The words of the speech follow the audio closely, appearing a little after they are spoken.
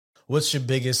What's your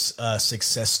biggest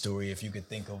success story, if you could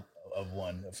think of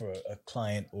one for a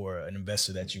client or an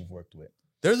investor that you've worked with?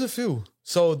 There's a few.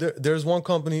 So there's one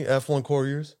company, F1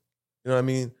 Couriers. You know what I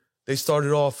mean? They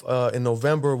started off in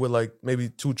November with like maybe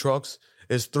 2 trucks.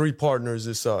 It's 3 partners.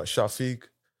 It's Shafiq,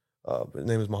 his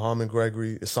name is Muhammad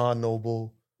Gregory, Isan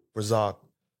Noble, Razak.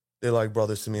 They're like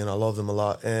brothers to me, and I love them a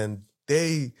lot. And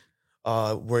they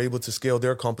were able to scale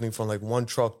their company from like 1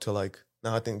 truck to like,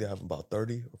 now I think they have about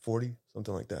 30 or 40,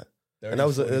 something like that. 30, and that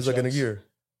was it 40 was like in a trucks? year.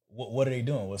 What are they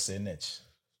doing? What's their niche?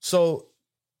 So,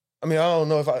 I mean, I don't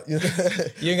know if I.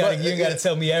 You ain't got to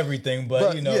tell me everything,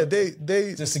 but you know, yeah,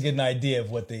 they just to get an idea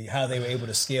of how they were able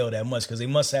to scale that much, because they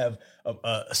must have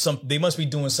they must be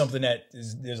doing something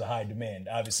there's a high demand,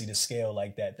 obviously, to scale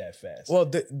like that fast. Well,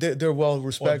 they're well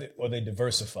respected, or they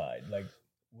diversified. Like,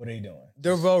 what are they doing?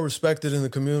 They're well respected in the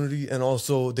community, and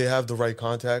also they have the right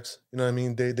contacts. You know what I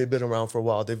mean? They've been around for a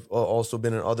while. They've also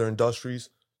been in other industries,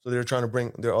 so they're trying to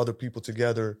bring their other people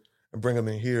together and bring them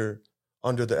in here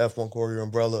under the F1 Courier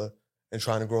umbrella and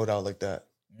trying to grow it out like that.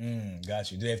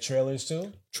 Got you. Do they have trailers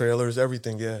too? Trailers,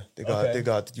 everything. Yeah, they got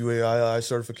UAII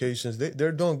certifications.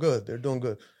 They're doing good. They're doing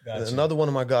good. Another one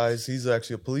of my guys, he's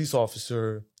actually a police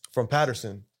officer from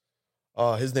Patterson.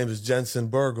 His name is Jensen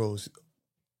Burgos.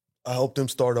 I helped him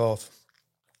start off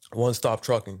One Stop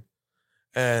Trucking,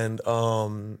 and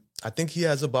I think he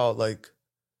has about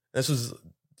this was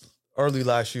early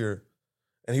last year.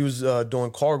 And he was doing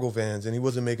cargo vans, and he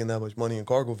wasn't making that much money in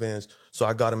cargo vans. So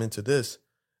I got him into this.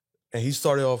 And he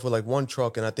started off with like 1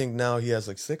 truck, and I think now he has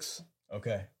like 6.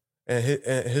 Okay. And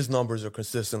his numbers are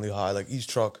consistently high. Like each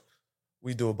truck,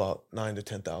 we do about 9,000 to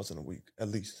 10,000 a week at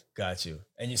least. Got you.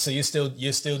 And so you're still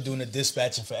doing the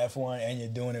dispatching for F1, and you're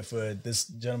doing it for this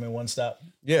gentleman One Stop.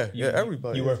 Yeah,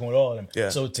 everybody. You're working with all of them. Yeah.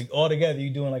 So all together,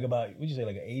 you're doing like about, would you say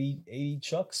like 80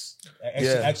 trucks?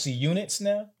 Actually units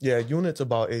now? Yeah, units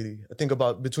about 80. I think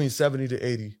about between 70 to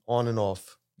 80 on and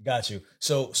off. Got you.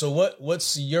 So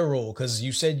what's your role? Because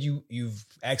you said you've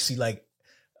actually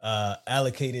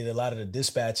allocated a lot of the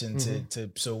dispatching to.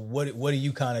 So what do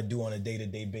you kind of do on a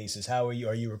day-to-day basis? Are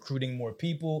you recruiting more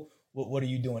people? What are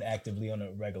you doing actively on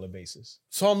a regular basis?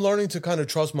 So I'm learning to kind of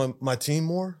trust my team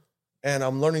more, and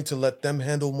I'm learning to let them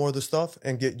handle more of the stuff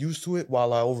and get used to it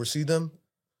while I oversee them,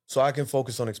 so I can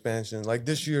focus on expansion. Like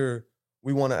this year,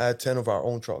 we want to add 10 of our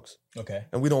own trucks. Okay.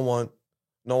 And we don't want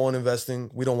no one investing.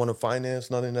 We don't want to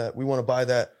finance, nothing that. We want to buy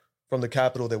that from the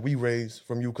capital that we raise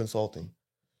from you consulting.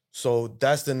 So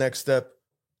that's the next step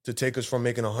to take us from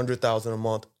making $100,000 a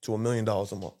month to $1 million a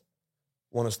month.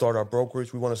 We want to start our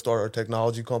brokerage. We want to start our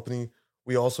technology company.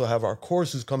 We also have our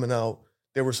courses coming out.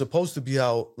 They were supposed to be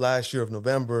out last year of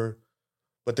November,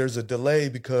 but there's a delay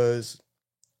because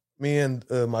me and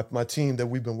my team that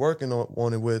we've been working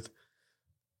on it with,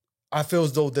 I feel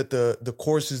as though that the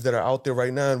courses that are out there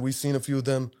right now, and we've seen a few of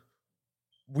them,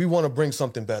 we want to bring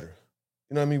something better.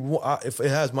 You know what I mean? If it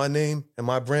has my name and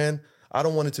my brand, I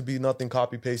don't want it to be nothing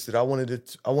copy pasted. I want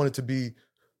it to be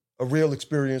a real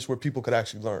experience where people could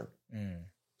actually learn.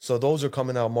 So those are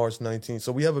coming out March 19th.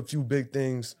 So we have a few big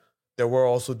things that we're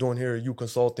also doing here at You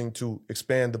Consulting to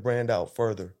expand the brand out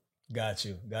further. Got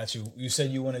you. You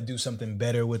said you want to do something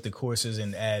better with the courses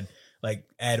and add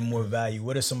more value.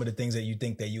 What are some of the things that you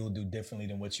think that you'll do differently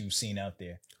than what you've seen out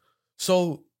there?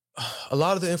 So a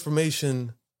lot of the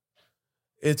information,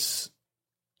 it's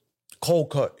cold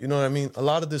cut. You know what I mean? A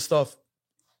lot of this stuff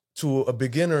to a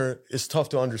beginner is tough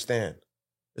to understand,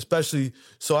 especially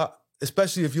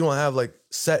if you don't have like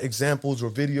set examples or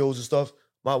videos and stuff.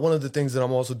 One of the things that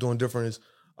I'm also doing different is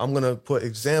I'm going to put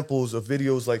examples of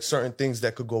videos, like certain things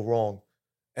that could go wrong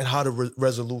and how to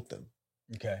resolve them.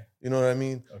 Okay. You know what I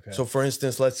mean? Okay. So for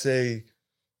instance, let's say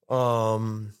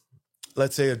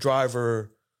a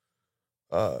driver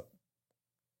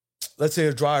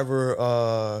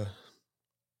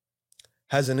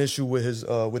has an issue with his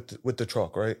with the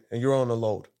truck, right? And you're on a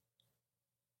load.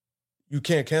 You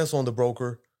can't cancel on the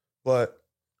broker, but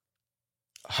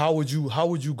how would you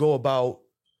go about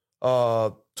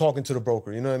talking to the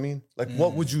broker? You know what I mean? Like,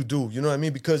 what would you do? You know what I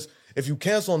mean? Because if you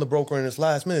cancel on the broker and it's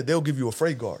last minute, they'll give you a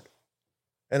freight guard.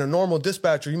 And a normal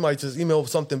dispatcher, you might just email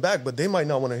something back, but they might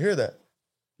not want to hear that.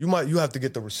 You have to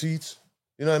get the receipts.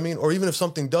 You know what I mean? Or even if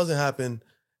something doesn't happen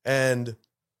and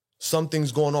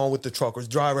something's going on with the truck or the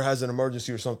driver has an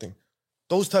emergency or something,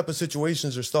 those type of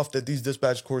situations are stuff that these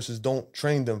dispatch courses don't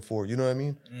train them for. You know what I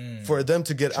mean? For them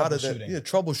to get out of that,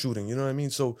 troubleshooting. You know what I mean?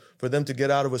 So for them to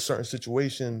get out of a certain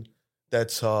situation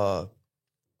that's not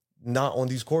on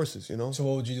these courses, you know? So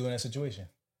what would you do in that situation?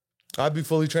 I'd be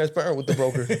fully transparent with the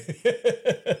broker.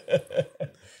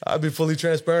 I'd be fully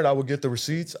transparent. I would get the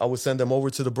receipts. I would send them over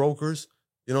to the brokers.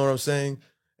 You know what I'm saying?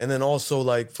 And then also,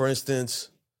 like, for instance,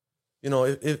 you know,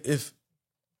 if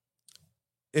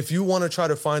you want to try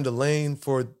to find a lane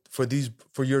for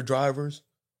your drivers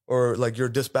or like your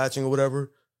dispatching or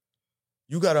whatever,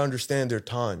 you got to understand their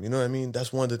time. You know what I mean?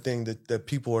 That's one of the things that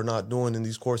people are not doing in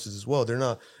these courses as well. They're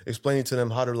not explaining to them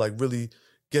how to like really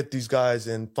get these guys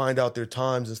and find out their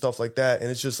times and stuff like that. And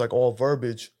it's just like all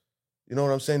verbiage. You know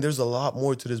what I'm saying? There's a lot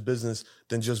more to this business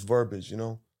than just verbiage, you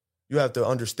know? You have to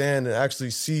understand and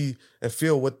actually see and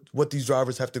feel what these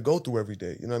drivers have to go through every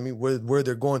day. You know what I mean? Where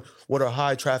they're going, what are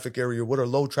high traffic areas, what are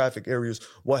low traffic areas,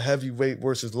 what heavy weight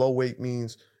versus low weight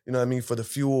means, you know what I mean, for the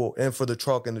fuel and for the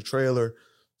truck and the trailer.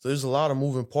 So there's a lot of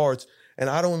moving parts. And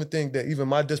I don't even think that even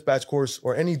my dispatch course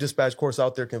or any dispatch course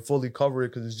out there can fully cover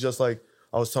it, because it's just like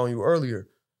I was telling you earlier.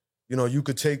 You know, you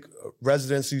could take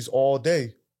residencies all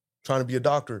day trying to be a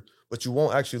doctor, but you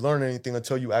won't actually learn anything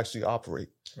until you actually operate.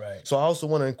 Right. So I also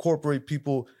want to incorporate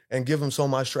people and give them some of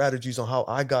my strategies on how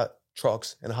I got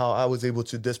trucks and how I was able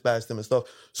to dispatch them and stuff.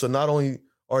 So not only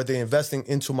are they investing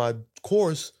into my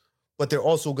course, but they're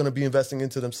also going to be investing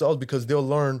into themselves, because they'll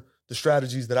learn the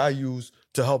strategies that I use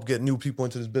to help get new people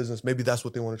into this business. Maybe that's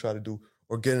what they want to try to do,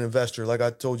 or get an investor. Like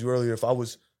I told you earlier, if I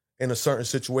was in a certain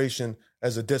situation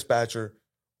as a dispatcher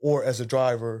or as a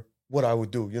driver, what I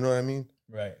would do, you know what I mean?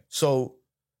 Right. So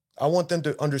I want them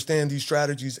to understand these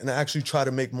strategies and actually try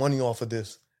to make money off of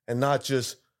this, and not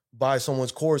just buy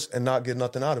someone's course and not get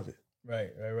nothing out of it.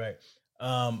 Right.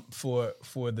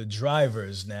 For the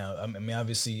drivers now, I mean,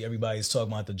 obviously everybody's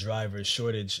talking about the driver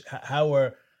shortage. How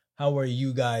are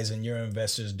you guys and your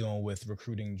investors doing with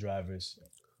recruiting drivers?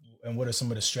 And what are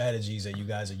some of the strategies that you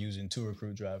guys are using to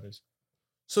recruit drivers?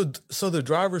 So the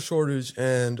driver shortage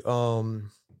and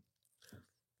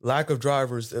lack of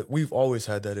drivers, we've always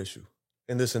had that issue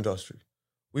in this industry.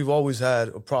 We've always had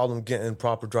a problem getting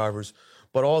proper drivers,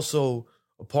 but also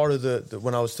a part of the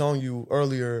when I was telling you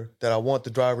earlier that I want the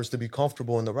drivers to be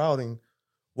comfortable in the routing,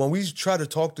 when we try to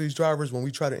talk to these drivers, when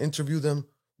we try to interview them,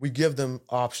 we give them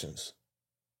options.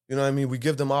 You know what I mean? We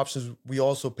give them options. We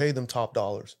also pay them top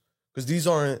dollars, because these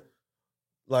aren't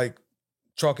like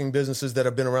trucking businesses that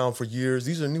have been around for years.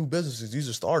 These are new businesses. These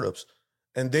are startups,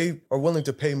 and they are willing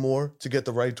to pay more to get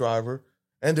the right driver,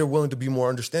 and they're willing to be more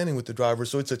understanding with the driver.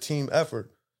 So it's a team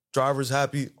effort. Drivers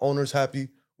happy, owners happy,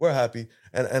 we're happy.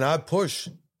 And I push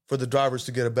for the drivers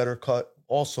to get a better cut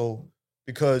also,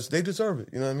 because they deserve it.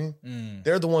 You know what I mean?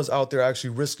 They're the ones out there actually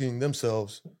risking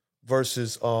themselves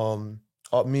versus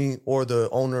me or the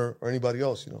owner or anybody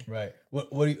else, you know? Right.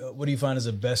 What do you find is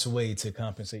the best way to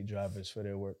compensate drivers for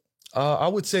their work? I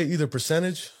would say either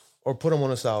percentage or put them on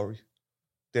a salary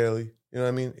daily. You know what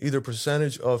I mean? Either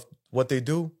percentage of what they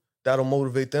do, that'll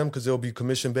motivate them because they'll be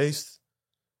commission based.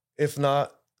 If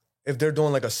not, if they're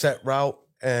doing like a set route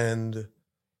and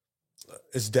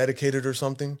it's dedicated or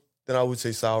something, then I would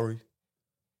say salary.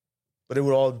 But it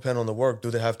would all depend on the work. Do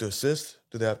they have to assist?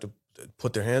 Do they have to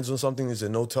put their hands on something? Is it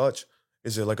no touch?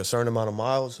 Is it like a certain amount of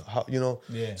miles? How, you know?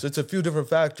 Yeah. So it's a few different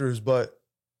factors, but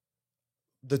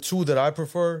the two that I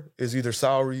prefer is either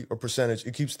salary or percentage.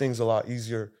 It keeps things a lot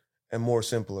easier and more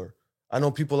simpler. I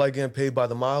know people like getting paid by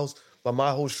the miles, but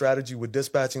my whole strategy with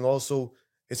dispatching also,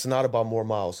 it's not about more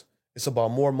miles. It's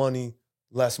about more money,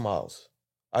 less miles.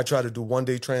 I try to do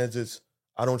 1-day transits.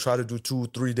 I don't try to do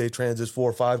 2-3 day transits, 4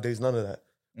 or 5 days, none of that.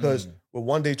 Because with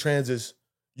 1-day transits,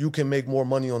 you can make more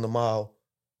money on the mile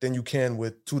than you can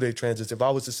with 2-day transits. If I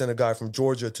was to send a guy from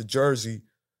Georgia to Jersey,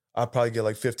 I'd probably get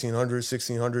like $1,500,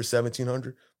 $1,600,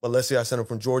 $1,700. But let's say I send him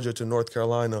from Georgia to North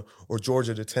Carolina or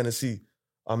Georgia to Tennessee,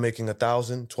 I'm making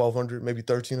 $1,000, $1,200, maybe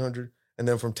 $1,300. And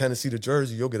then from Tennessee to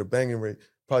Jersey, you'll get a banging rate,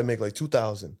 probably make like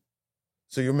 $2,000.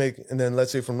 So you're making, and then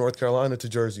let's say from North Carolina to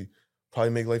Jersey,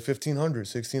 probably make like $1,500,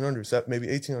 $1,600, maybe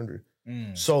 $1,800.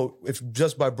 So if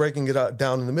just by breaking it out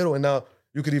down in the middle, and now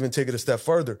you could even take it a step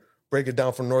further, break it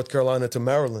down from North Carolina to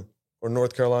Maryland or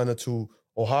North Carolina to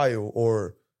Ohio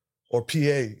or PA,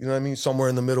 you know what I mean? Somewhere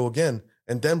in the middle again,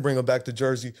 and then bring them back to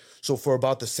Jersey. So for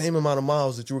about the same amount of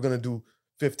miles that you were going to do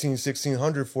 $1,500,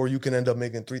 $1,600 for, you can end up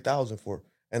making $3,000 for.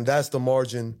 And that's the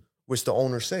margin which the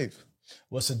owners save.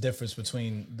 What's the difference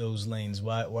between those lanes?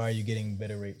 Why are you getting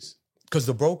better rates? Because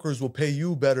the brokers will pay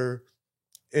you better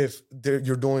if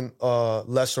you're doing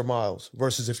lesser miles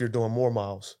versus if you're doing more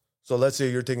miles. So let's say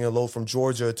you're taking a load from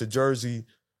Georgia to Jersey,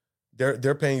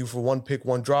 they're paying you for one pick,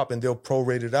 one drop, and they'll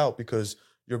prorate it out because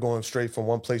you're going straight from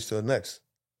one place to the next.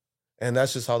 And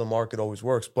that's just how the market always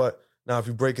works. But now if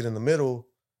you break it in the middle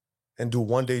and do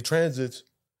 1-day transits,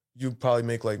 you probably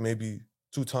make like maybe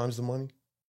 2 times the money.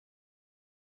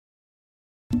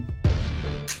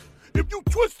 If you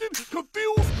twisted,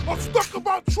 confused, or stuck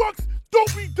about trucks,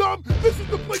 Don't be dumb. This is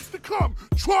the place to come.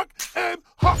 Truck and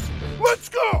hustle. Let's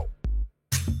go.